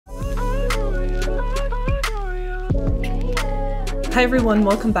Hi everyone,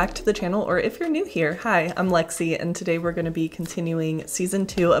 welcome back to the channel, or if you're new here, hi, I'm Lexi, and today we're going to be continuing Season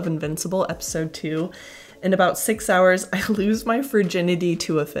 2 of Invincible, Episode 2. In about 6 hours, I lose my virginity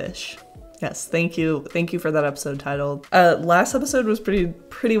to a fish. Yes, thank you for that episode title. Last episode was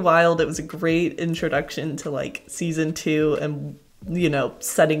pretty wild. It was a great introduction to like Season 2 and, you know,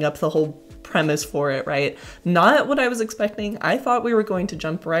 setting up the whole premise for it, right? Not what I was expecting. I thought we were going to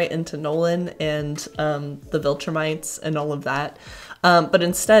jump right into Nolan and the Viltrumites and all of that. But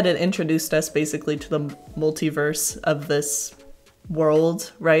instead it introduced us basically to the multiverse of this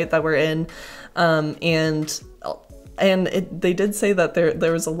world, right, that we're in. They did say that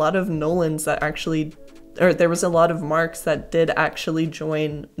there was a lot of Nolans that actually, or there was a lot of Marks that did actually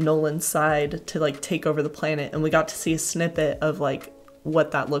join Nolan's side to like take over the planet, and we got to see a snippet of like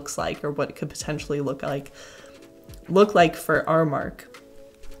what that looks like, or what it could potentially look like for our Mark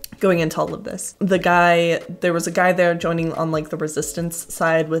going into all of this. There was a guy there joining on like the resistance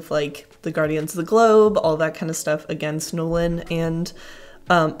side with like the Guardians of the Globe, all that kind of stuff against Nolan and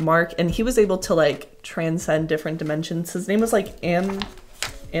Mark, and he was able to like transcend different dimensions. His name was like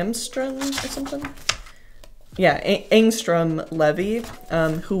Amstrom or something. Yeah, Angstrom Levy,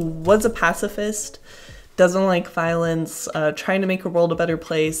 who was a pacifist, doesn't like violence, trying to make a world a better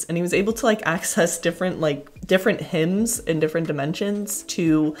place, and he was able to like access different hymns in different dimensions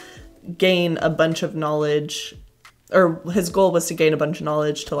to gain a bunch of knowledge, or his goal was to gain a bunch of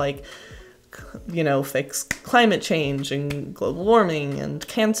knowledge to like, you know, fix climate change and global warming and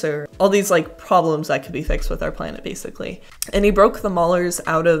cancer, all these like problems that could be fixed with our planet basically. And he broke the Maulers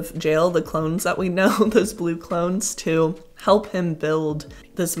out of jail, the clones that we know, those blue clones, to help him build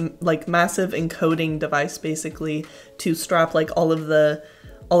this like massive encoding device basically to strap like all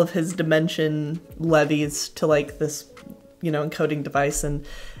of his dimension levies to like this, you know, encoding device and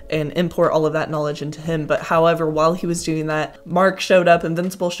import all of that knowledge into him. But however, while he was doing that, Mark showed up,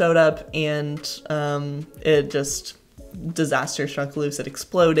 Invincible showed up, and it just, disaster struck loose. It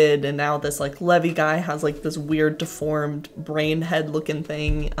exploded, and now this like Levy guy has like this weird deformed brain head looking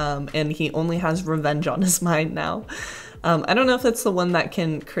thing, and he only has revenge on his mind now. I don't know if it's the one that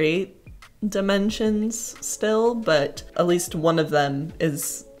can create dimensions still, but at least one of them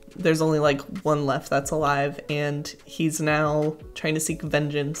is, there's only like one left that's alive, and he's now trying to seek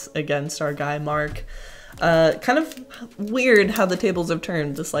vengeance against our guy Mark. Kind of weird how the tables have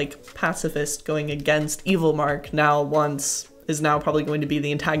turned. This like pacifist going against evil Mark is now probably going to be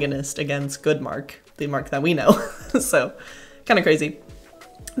the antagonist against good Mark, the Mark that we know. So kind of crazy.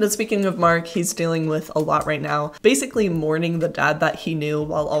 But speaking of Mark, he's dealing with a lot right now, basically mourning the dad that he knew,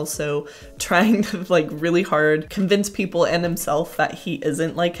 while also trying to like really hard convince people and himself that he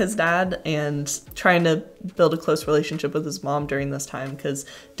isn't like his dad, and trying to build a close relationship with his mom during this time, because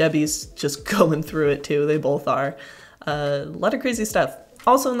Debbie's just going through it too. They both are. A lot of crazy stuff.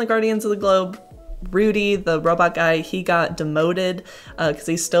 Also in the Guardians of the Globe, Rudy, the robot guy, he got demoted because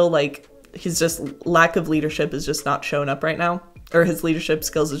he's still like, he's just, lack of leadership is just not showing up right now. Or his leadership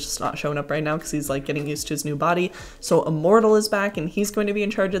skills is just not showing up right now because he's like getting used to his new body. So Immortal is back, and he's going to be in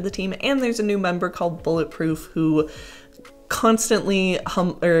charge of the team. And there's a new member called Bulletproof who constantly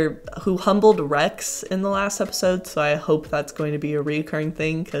humbled Rex in the last episode. So I hope that's going to be a recurring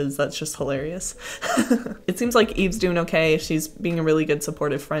thing, because that's just hilarious. It seems like Eve's doing okay. She's being a really good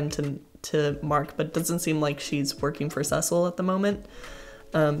supportive friend to Mark, but it doesn't seem like she's working for Cecil at the moment.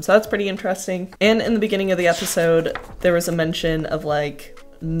 So that's pretty interesting. And in the beginning of the episode, there was a mention of like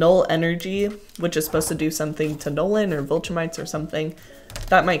null energy, which is supposed to do something to Nolan or Viltrumites or something.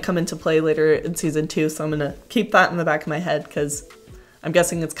 That might come into play later in Season 2, so I'm gonna keep that in the back of my head, because I'm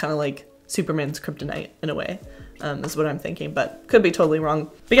guessing it's kind of like Superman's kryptonite in a way, is what I'm thinking, but could be totally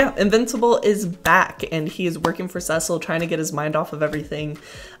wrong. But yeah, Invincible is back, and he is working for Cecil, trying to get his mind off of everything.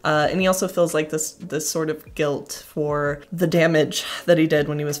 And he also feels like this sort of guilt for the damage that he did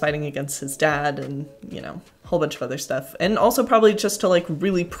when he was fighting against his dad, and, you know, a whole bunch of other stuff. And also probably just to like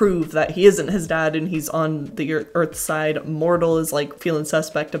really prove that he isn't his dad and he's on the Earth side. Mortal is like feeling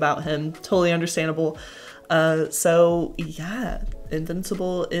suspect about him. Totally understandable. So yeah,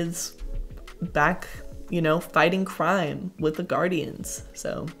 Invincible is back, you know, fighting crime with the Guardians.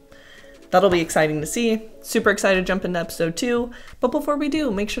 So that'll be exciting to see. Super excited to jump into episode 2. But before we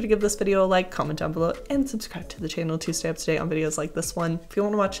do, make sure to give this video a like, comment down below, and subscribe to the channel to stay up to date on videos like this one. If you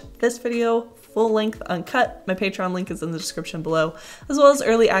want to watch this video full length uncut, my Patreon link is in the description below, as well as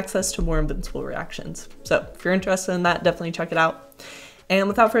early access to more Invincible reactions. So if you're interested in that, definitely check it out. And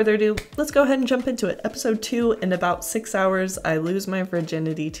without further ado, let's go ahead and jump into it. Episode 2, in about 6 hours, I lose my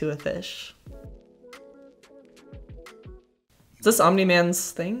virginity to a fish. Is this Omni-Man's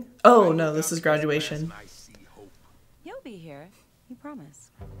thing? Oh no, this is graduation. You'll be here. You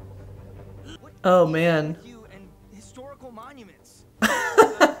promise? Oh man. You and historical monuments.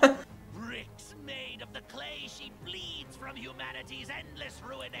 Bricks made of the clay she bleeds from humanity's endless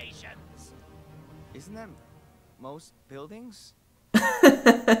ruinations. Isn't that most buildings?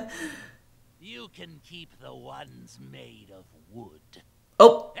 You can keep the ones made of wood.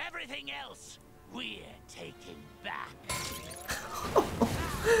 Oh. Everything else, we're taking back.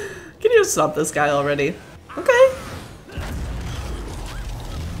 Can you stop this guy already? Okay.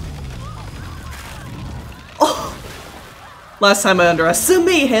 Oh. Last time I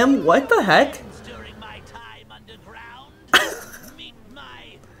underestimated him. What the heck? During my time underground, meet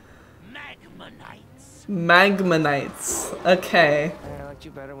my Magma Knights. Magma Knights. Okay. I liked you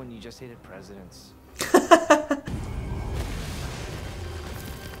better when you just hated presidents.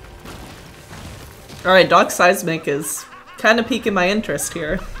 Alright, Doc Seismic is kind of piquing my interest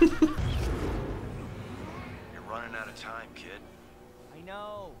here. You're running out of time, kid. I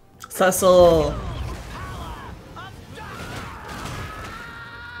know. Cecil.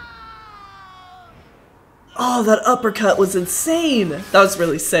 Oh, that uppercut was insane. That was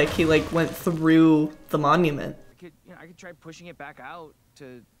really sick. He like went through the monument. I could try pushing it back out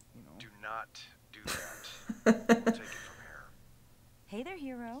to, Do not do that. We'll take it from here. Hey there,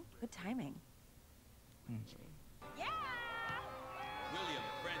 hero. Good timing. William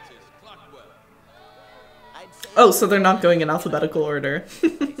Francis Clockwell. Oh, so they're not going in alphabetical order.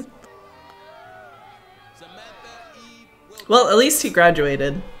 Samantha Eve Wilson. Well, at least he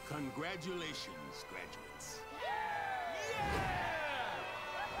graduated. Congratulations, graduates.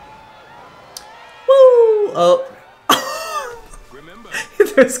 Woo! Oh. Remember, He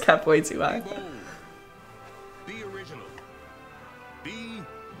threw his cap way too high. be bold. Be original. Be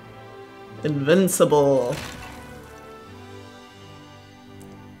Invincible.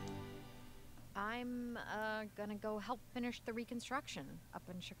 I'm gonna go help finish the reconstruction up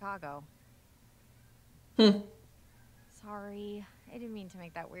in Chicago. Sorry, I didn't mean to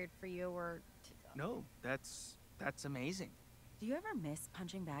make that weird for you or No, that's amazing. Do you ever miss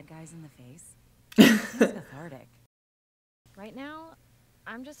punching bad guys in the face? It's cathartic. right now,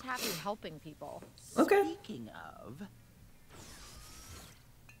 I'm just happy helping people. Okay. Speaking of,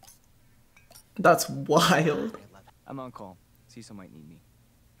 That's wild. I'm on call. Cecil might need me.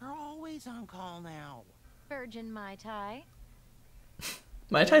 you're always on call now. Virgin Mai Tai.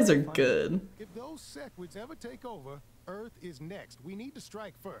 My ties are good. If those Sequids ever take over, Earth is next. We need to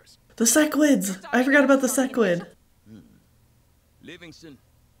strike first. The Sequids! I forgot about the Sequid. Livingston.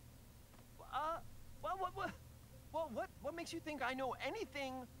 What makes you think I know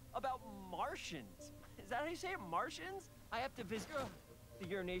anything about Martians? Is that how you say it, Martians? I have to visit the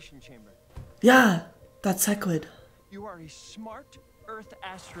urination chamber. Yeah, that's Sequid. You are a smart Earth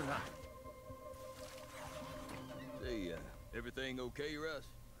astronaut. Say, everything okay, Russ?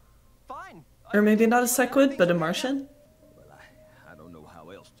 Fine. Or maybe not a Sequid, but a Martian? Well, I don't know how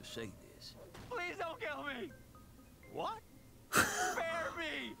else to say this. Please don't kill me. What? Spare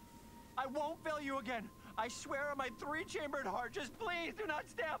me. I won't fail you again. I swear on my three-chambered heart. Just please do not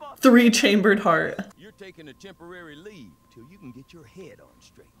stab us. Three-chambered heart. You're taking a temporary leave till you can get your head on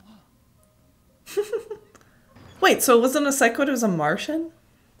straight. Wait, so it wasn't a Sequid, it was a Martian?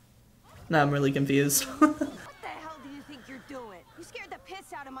 Now I'm really confused. What the hell do you think you're doing? You scared the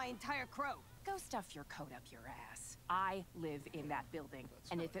piss out of my entire crew. Go stuff your coat up your ass. I live in that building,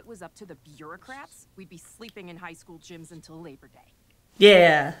 and if it was up to the bureaucrats, we'd be sleeping in high school gyms until Labor Day.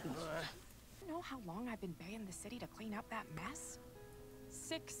 Yeah. You know how long I've been baying the city to clean up that mess?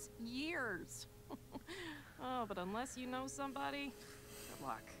 6 years. Oh, but unless you know somebody, good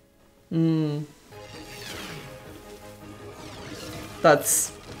luck.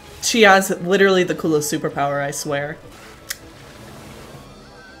 That's... She has literally the coolest superpower, I swear.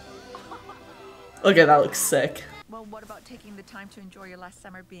 Okay, that looks sick. Well, what about taking the time to enjoy your last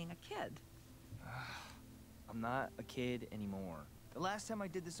summer being a kid? I'm not a kid anymore. The last time I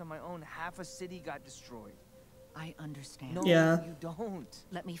did this on my own, half a city got destroyed. I understand. No, Yeah. you don't.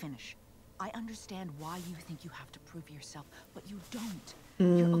 Let me finish. I understand why you think you have to prove yourself, but you don't.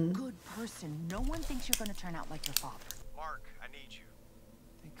 You're a good person. No one thinks you're going to turn out like your father. Mark, I need you.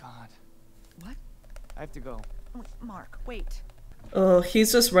 Thank God. What? I have to go. Mark, wait. Oh,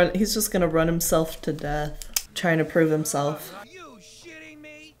 he's just gonna run himself to death. Trying to prove himself. You shitting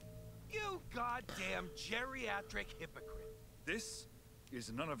me? You goddamn geriatric hypocrite. This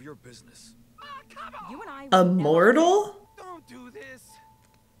is none of your business. Come on. You and I Immortal? Don't do this.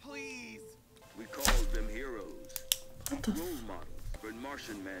 Please. We call them heroes. What the Role models. But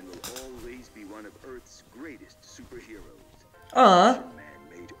Martian Man will always be one of Earth's greatest superheroes. Aw. Martian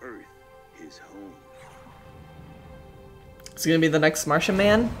Man made Earth his home. It's gonna be the next Martian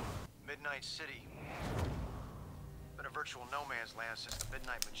Man? Midnight City. Been a virtual no man's land since the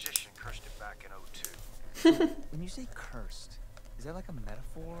Midnight Magician cursed it back in '02. When you say cursed, is that like a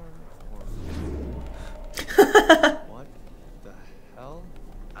metaphor or what the hell?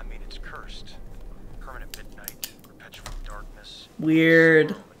 I mean, it's cursed. Permanent midnight, perpetual darkness.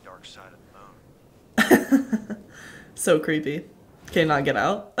 Weird. On the dark side of the moon. So creepy. Can you not get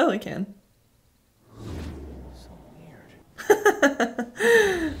out? Oh, I can. So weird. Let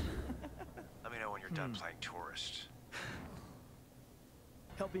me know when you're done playing tourist.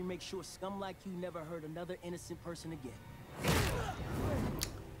 Helping make sure scum like you never hurt another innocent person again.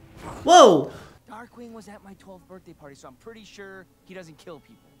 Whoa! Darkwing was at my 12th birthday party, so I'm pretty sure he doesn't kill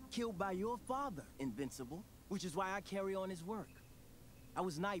people. Killed by your father, Invincible, which is why I carry on his work. I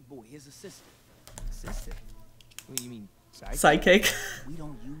was Nightboy, his assistant. Assistant? What do you mean, sidekick? Sidekick. We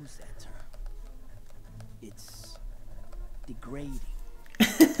don't use that term. It's degrading.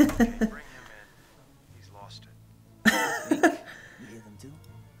 Okay, bring him in. He's lost it. You hear them too?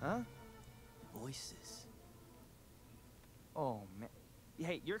 Huh? Voices. Oh, man.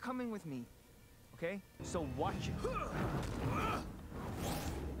 Hey, you're coming with me, okay? So watch it.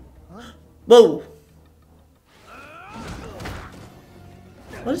 Huh? Whoa!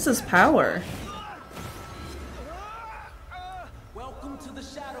 What is this power? Welcome to the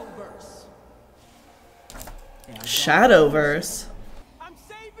Shadowverse. Shadowverse? I'm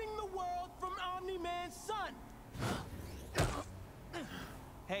saving the world from Omni-Man's son.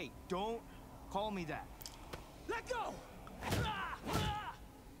 Hey, don't call me that. Let go.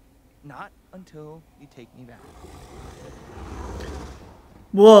 Not until you take me back.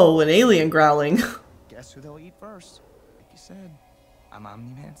 Whoa, an alien growling. Guess who they'll eat first? Like you said, I'm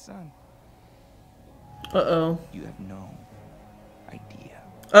Omni-Man's son. Uh-oh. You have no idea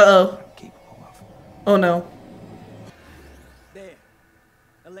Uh-oh. what I'm capable of. Oh no. There.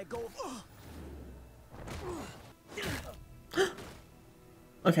 And let go of...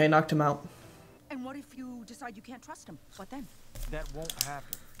 Okay, knocked him out. And what if you decide you can't trust him? What then? That won't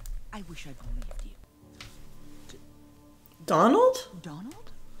happen. I wish I believed you. Donald?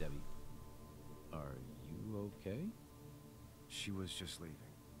 Donald? Debbie, are you okay? She was just leaving.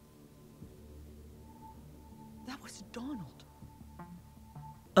 That was Donald.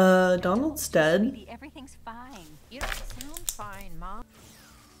 Donald's dead. Sweetie, everything's fine. You don't sound fine, Mom.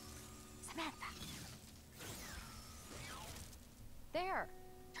 Samantha. There.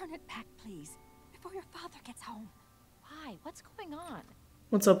 Turn it back, please, before your father gets home. Why? What's going on?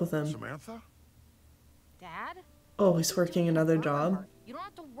 What's up with him? Samantha? Dad? Oh, he's working another job? You don't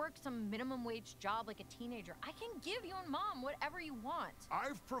have to work some minimum wage job like a teenager. I can give you and Mom whatever you want.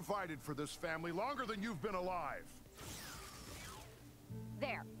 I've provided for this family longer than you've been alive.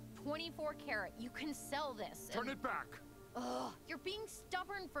 There. 24 karat. You can sell this. Turn it back. Ugh, you're being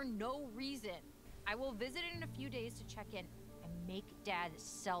stubborn for no reason. I will visit in a few days to check in and make Dad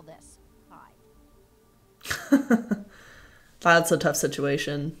sell this. Bye. That's a tough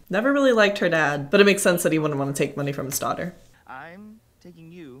situation. Never really liked her dad, but it makes sense that he wouldn't want to take money from his daughter. I'm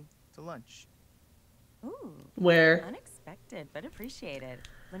taking you to lunch. Ooh. Where? Unexpected, but appreciated.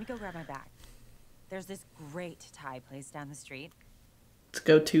 Let me go grab my bag. There's this great Thai place down the street. To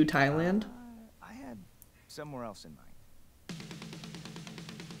go to Thailand? I had somewhere else in mind.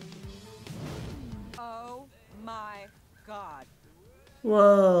 Oh my god.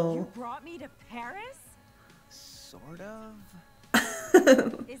 Whoa. You brought me to Paris? Sort of.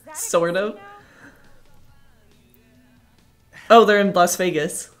 Is that Sort of? Oh, they're in Las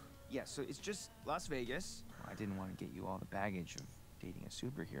Vegas. Yeah, so it's just Las Vegas. I didn't want to get you all the baggage of dating a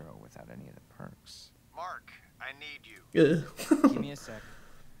superhero without any of the perks. Mark, I need you. Give me a sec.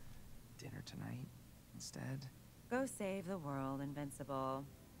 Dinner tonight, instead. Go save the world, Invincible.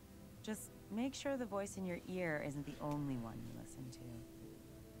 Just make sure the voice in your ear isn't the only one you listen to.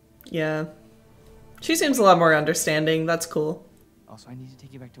 Yeah. She seems a lot more understanding. That's cool. Also, I need to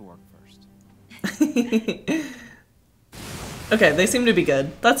take you back to work first. Okay, they seem to be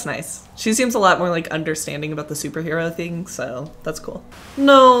good. That's nice. She seems a lot more like understanding about the superhero thing, so that's cool.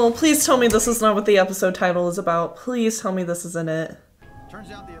 No, please tell me this is not what the episode title is about. Please tell me this isn't it. Turns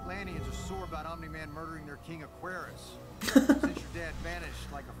out the Atlanteans are sore about Omni-Man murdering their king Aquarius. Since your dad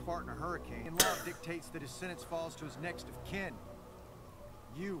vanished like a fart in a hurricane, law dictates that his sentence falls to his next of kin.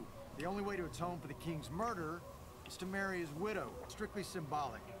 You. The only way to atone for the king's murder is to marry his widow. Strictly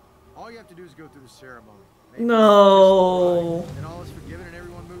symbolic. All you have to do is go through the ceremony. No. Then all is forgiven and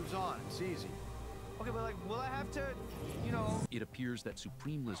everyone moves on. It's easy. Okay, but like, will I have to, you know... It appears that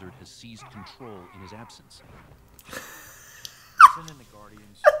Supreme Lizard has seized control in his absence. Send in the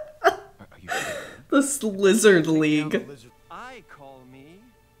Guardians. Are you sure? This Lizard League. I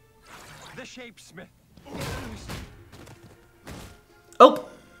The shapesmith. Oh!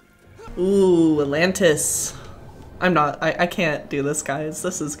 Ooh, Atlantis. I can't do this, guys.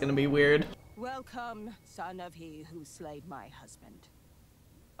 This is gonna be weird. Welcome, son of he who slayed my husband.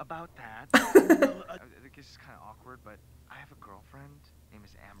 About that, I guess it's kind of awkward, but I have a girlfriend. Name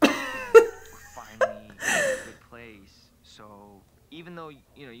is Amber. We're finally in a good place. So even though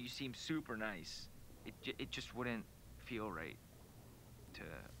you seem super nice, it just wouldn't feel right to.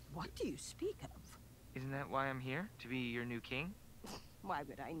 What do you speak of? Isn't that why I'm here? To be your new king? Why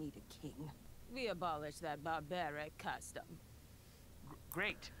would I need a king? We abolished that barbaric custom.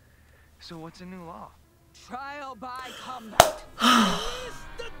 Great. So what's a new law? Trial by combat.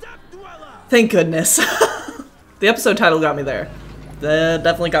 Thank goodness. The episode title got me there. That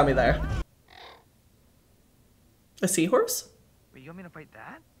definitely got me there. A seahorse? Wait, you want me to fight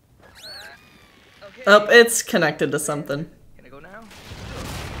that? Okay. Oh, it's connected to something. Can I go now?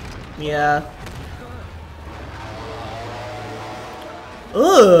 Yeah.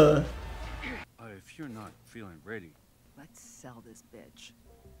 Ugh. If you're not feeling ready, Let's sell this bitch.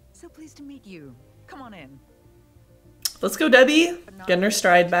 So pleased to meet you. Come on in. Let's go, Debbie. Getting her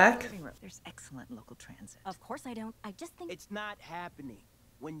stride back. There's excellent local transit. Of course I don't. I just think It's not happening.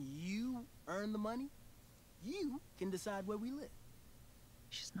 When you earn the money, you can decide where we live.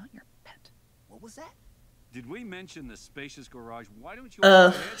 She's not your pet. What was that? did we mention the spacious garage? Why don't you?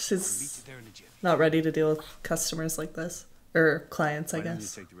 She's not ready to deal with customers like this, or clients, I Why don't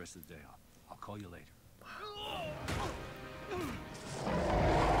guess. you take the rest of the day off? I'll call you later.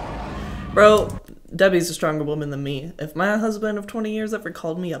 Bro, Debbie's a stronger woman than me. If my husband of 20 years ever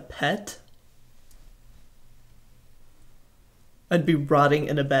called me a pet, I'd be rotting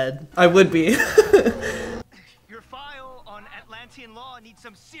in a bed. I would be. Your file on Atlantean law needs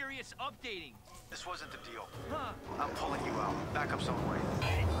some serious updating. This wasn't the deal. I'm pulling you out. Back up some way.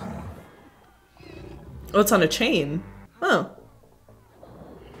 Oh, it's on a chain. Oh.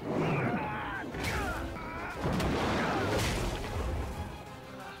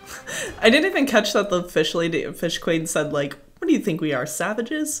 I didn't even catch that the fish lady, fish queen said, like, what do you think we are,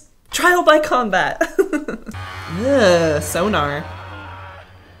 savages? Trial by combat. Ugh, sonar.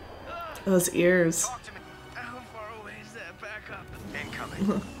 Those ears. How far away is that backup?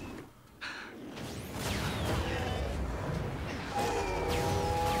 Incoming.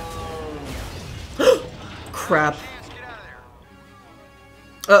 Crap.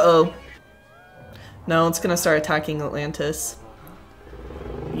 Uh-oh. No, it's gonna start attacking Atlantis.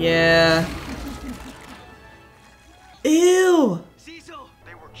 Yeah. Ew! Cecil!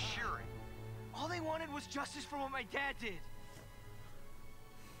 They were cheering. All they wanted was justice for what my dad did.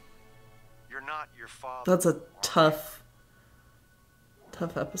 You're not your father. That's a tough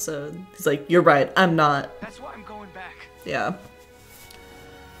episode. He's like, you're right, I'm not. That's why I'm going back. Yeah.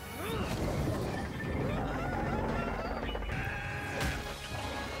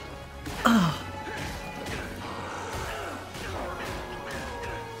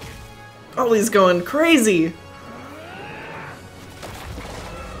 Oh, he's going crazy.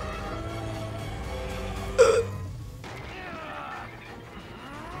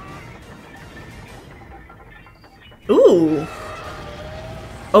 Ooh.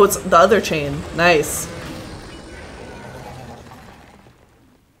 Oh, it's the other chain. Nice.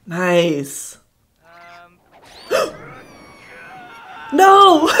 Nice.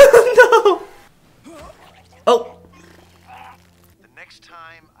 No! No! Oh. The next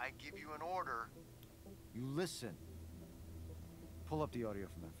time I give you an order, you listen. Pull up the audio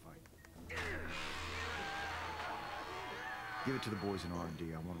from that fight. Give it to the boys in R&D.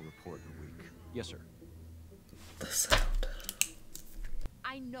 I want to report in a week. Yes, sir. The sound.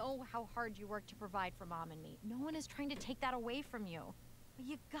 I know how hard you work to provide for Mom and me. No one is trying to take that away from you. But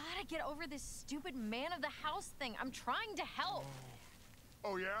you gotta get over this stupid man of the house thing. I'm trying to help.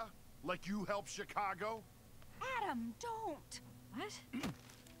 Oh yeah? Like you help Chicago? Adam, don't! What?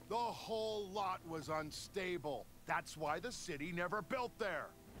 The whole lot was unstable. That's why the city never built there.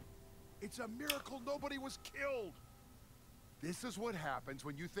 It's a miracle nobody was killed. This is what happens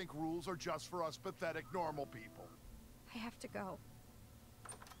when you think rules are just for us pathetic normal people. I have to go.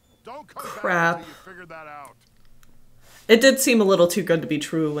 Don't come Crap. back until you figure that out. It did seem a little too good to be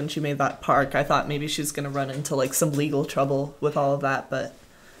true when she made that park. I thought maybe she's gonna run into like some legal trouble with all of that, but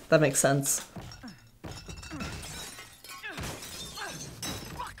that makes sense.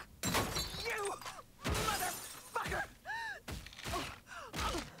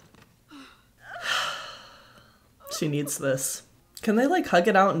 She needs this. Can they like hug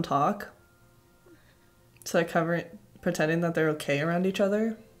it out and talk? So like pretending that they're okay around each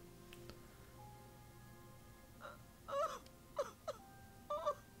other?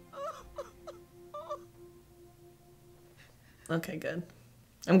 Okay, good.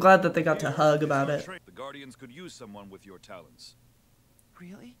 I'm glad that they got to hug about it. The Guardians could use someone with your talents.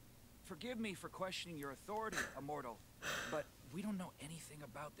 Really? Forgive me for questioning your authority, Immortal, but we don't know anything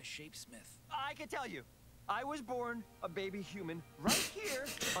about the Shapesmith. I can tell you. I was born a baby human right here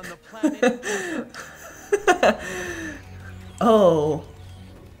on the planet Earth. Oh.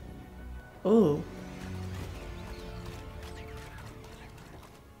 Ooh.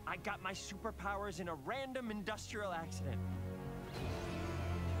 I got my superpowers in a random industrial accident.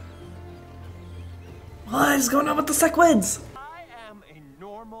 What is going on with the sequids? I am a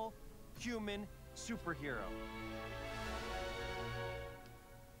normal human superhero.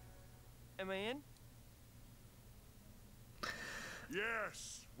 Am I in?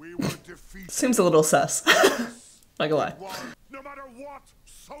 Yes, we were defeated. Seems a little sus. Not gonna lie. No matter what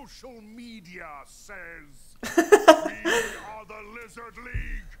social media says, we are the Lizard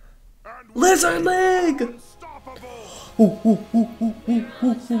League. And Lizard League! Unstoppable.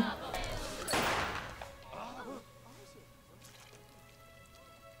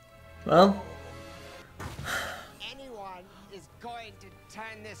 Well. Anyone is going to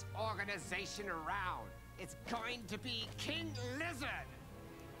turn this organization around. It's going to be King Lizard.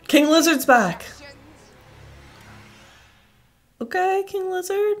 King Lizard's back. Okay, King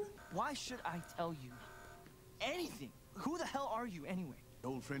Lizard. Why should I tell you anything? Who the hell are you anyway?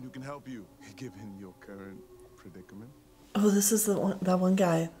 Old friend who can help you, given your current predicament. Oh, this is that one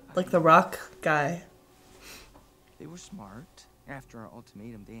guy, like the rock guy. They were smart. After our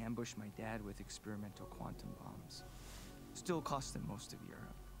ultimatum, they ambushed my dad with experimental quantum bombs. Still cost them most of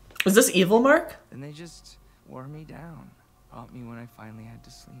Europe. Is this evil, Mark? Then they just wore me down. Caught me when I finally had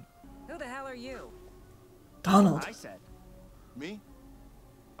to sleep. Who the hell are you? Donald. I said. Me?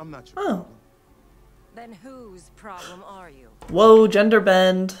 I'm not your Oh. Then whose problem are you? Whoa, gender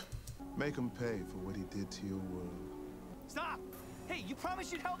bend. Make him pay for what he did to your world. Stop! Hey, you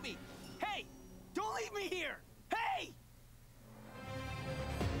promised you'd help me! Hey! Don't leave me here! Hey!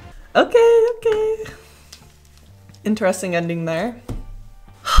 Okay. Interesting ending there.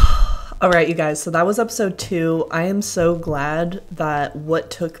 Alright, you guys, so that was episode 2. I am so glad that what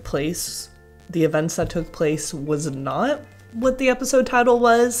took place, the events that took place, was not what the episode title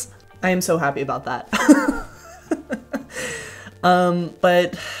was. I am so happy about that.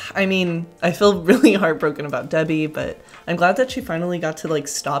 But I mean, I feel really heartbroken about Debbie, but I'm glad that she finally got to like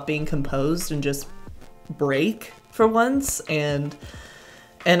stop being composed and just break for once, and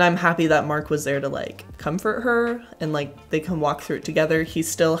I'm happy that Mark was there to like comfort her and like they can walk through it together. He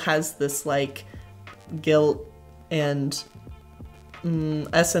still has this like guilt and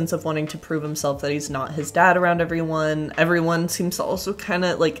essence of wanting to prove himself that he's not his dad around everyone. Everyone seems to also kind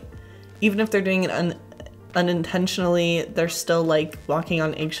of like, even if they're doing it unintentionally, they're still like walking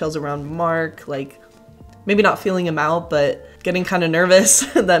on eggshells around Mark, like maybe not feeling him out, but getting kind of nervous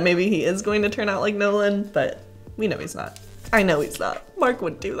that maybe he is going to turn out like Nolan, but we know he's not. I know he's not. Mark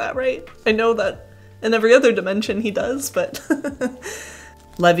wouldn't do that, right? I know that in every other dimension he does, but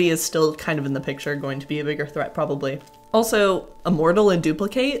Levy is still kind of in the picture, going to be a bigger threat probably. Also, Immortal and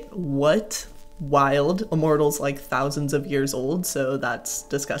Duplicate? What? Wild. Immortal's like thousands of years old, so that's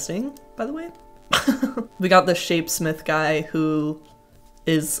disgusting, by the way. We got the Shapesmith guy who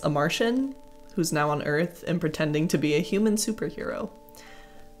is a Martian, who's now on Earth and pretending to be a human superhero.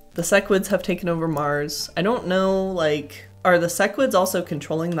 The Sequids have taken over Mars. I don't know, like, are the Sequids also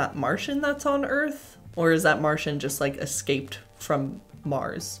controlling that Martian that's on Earth? Or is that Martian just like escaped from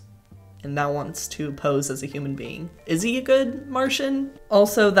Mars and now wants to pose as a human being? Is he a good Martian?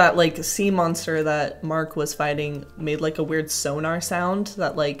 Also, that like sea monster that Mark was fighting made like a weird sonar sound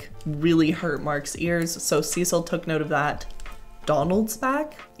that like really hurt Mark's ears, so Cecil took note of that. Donald's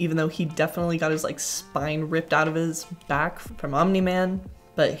back, even though he definitely got his like spine ripped out of his back from Omni-Man,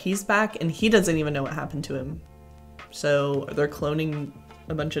 but he's back and he doesn't even know what happened to him. So they're cloning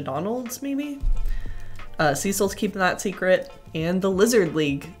a bunch of Donalds maybe? Cecil's keeping that secret, and the Lizard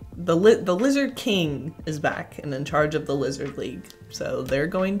League. The Lizard King is back and in charge of the Lizard League. So they're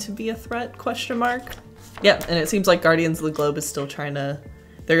going to be a threat, question mark? Yeah, and it seems like Guardians of the Globe is still trying to,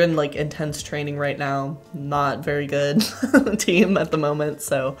 they're in like intense training right now. Not very good team at the moment,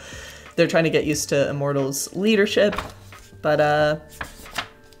 so they're trying to get used to Immortal's leadership. But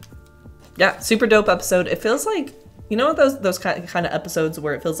yeah, super dope episode. It feels like, you know, those kind of episodes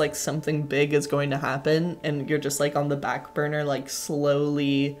where it feels like something big is going to happen and you're just like on the back burner, like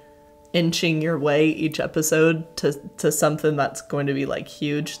slowly inching your way each episode to something that's going to be like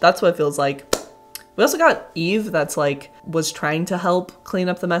huge. That's what it feels like. We also got Eve that's like was trying to help clean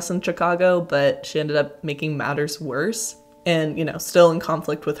up the mess in Chicago, but she ended up making matters worse and, you know, still in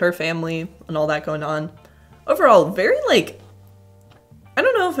conflict with her family and all that going on. Overall, very like I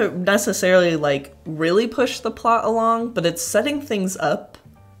don't know if it necessarily like really pushed the plot along, but it's setting things up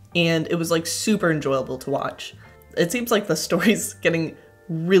and it was like super enjoyable to watch. It seems like the story's getting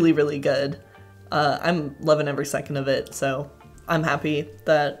really, really good. I'm loving every second of it, so I'm happy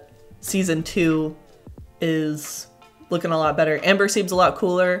that season 2 is looking a lot better. Amber seems a lot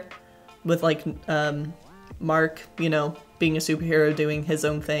cooler with like Mark, you know, being a superhero, doing his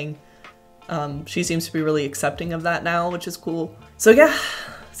own thing. She seems to be really accepting of that now, which is cool. So yeah,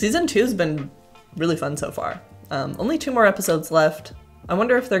 season 2 has been really fun so far. Only 2 more episodes left. I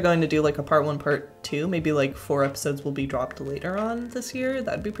wonder if they're going to do like a part 1, part 2. Maybe like 4 episodes will be dropped later on this year.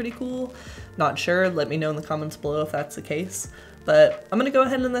 That'd be pretty cool. Not sure. Let me know in the comments below if that's the case. But I'm gonna go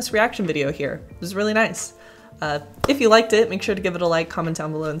ahead and end this reaction video here. It was really nice. If you liked it, make sure to give it a like, comment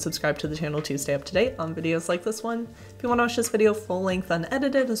down below, and subscribe to the channel to stay up to date on videos like this one. If you want to watch this video full length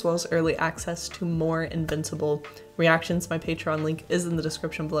unedited, as well as early access to more Invincible reactions, my Patreon link is in the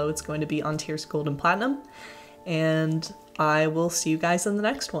description below. It's going to be on tiers Gold and Platinum. And I will see you guys in the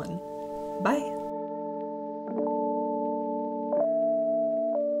next one. Bye!